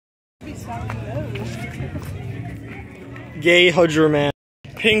Gay Hudger Man.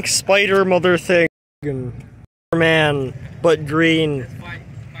 Pink spider mother thing. Man, but green.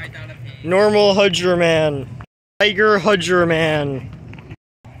 Normal Hudger Man. Tiger Hudger Man.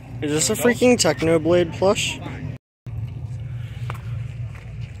 Is this a freaking Technoblade plush?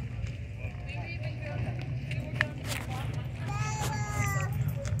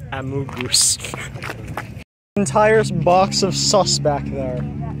 Amogus. Entire box of sus back there.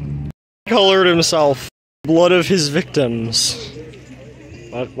 Colored himself. Blood of his victims.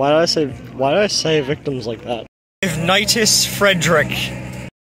 Why did I say victims like that? Ignitus Frederick.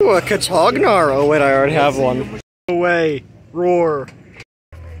 Ooh, a Katognar. Oh wait, I already have one. No way. Roar.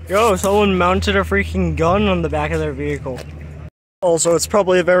 Yo, someone mounted a freaking gun on the back of their vehicle. Also, it's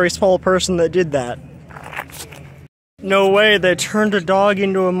probably a very small person that did that. No way, they turned a dog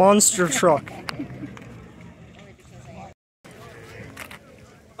into a monster truck.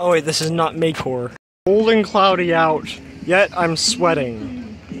 Oh wait, this is not Maycore. Cold and cloudy out, yet I'm sweating.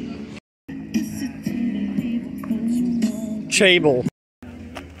 Chable.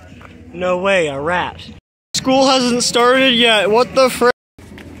 No way, a rat. School hasn't started yet, what the frick?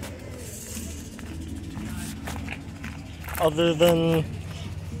 Other than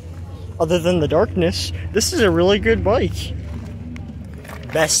the darkness, this is a really good bike.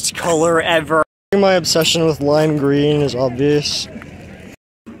 Best color ever. My obsession with lime green is obvious.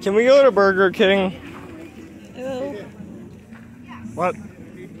 Can we go to Burger King? No. What?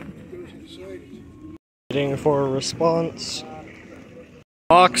 Waiting for a response.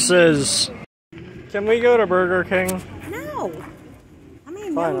 Boxes. Can we go to Burger King? No. I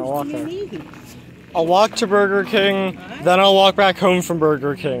mean, fine, I'll walk there. I'll walk to Burger King, then I'll walk back home from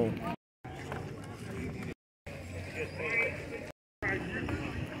Burger King.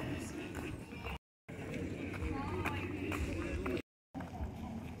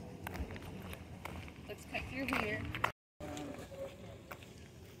 Let's cut through here.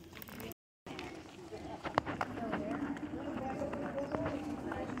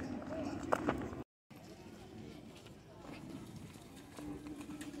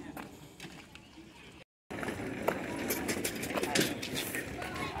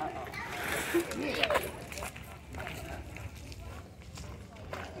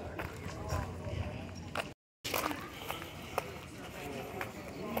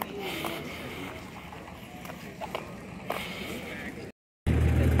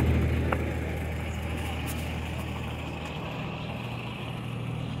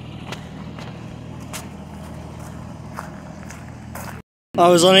 I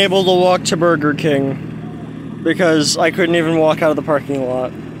was unable to walk to Burger King because I couldn't even walk out of the parking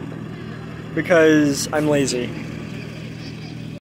lot because I'm lazy.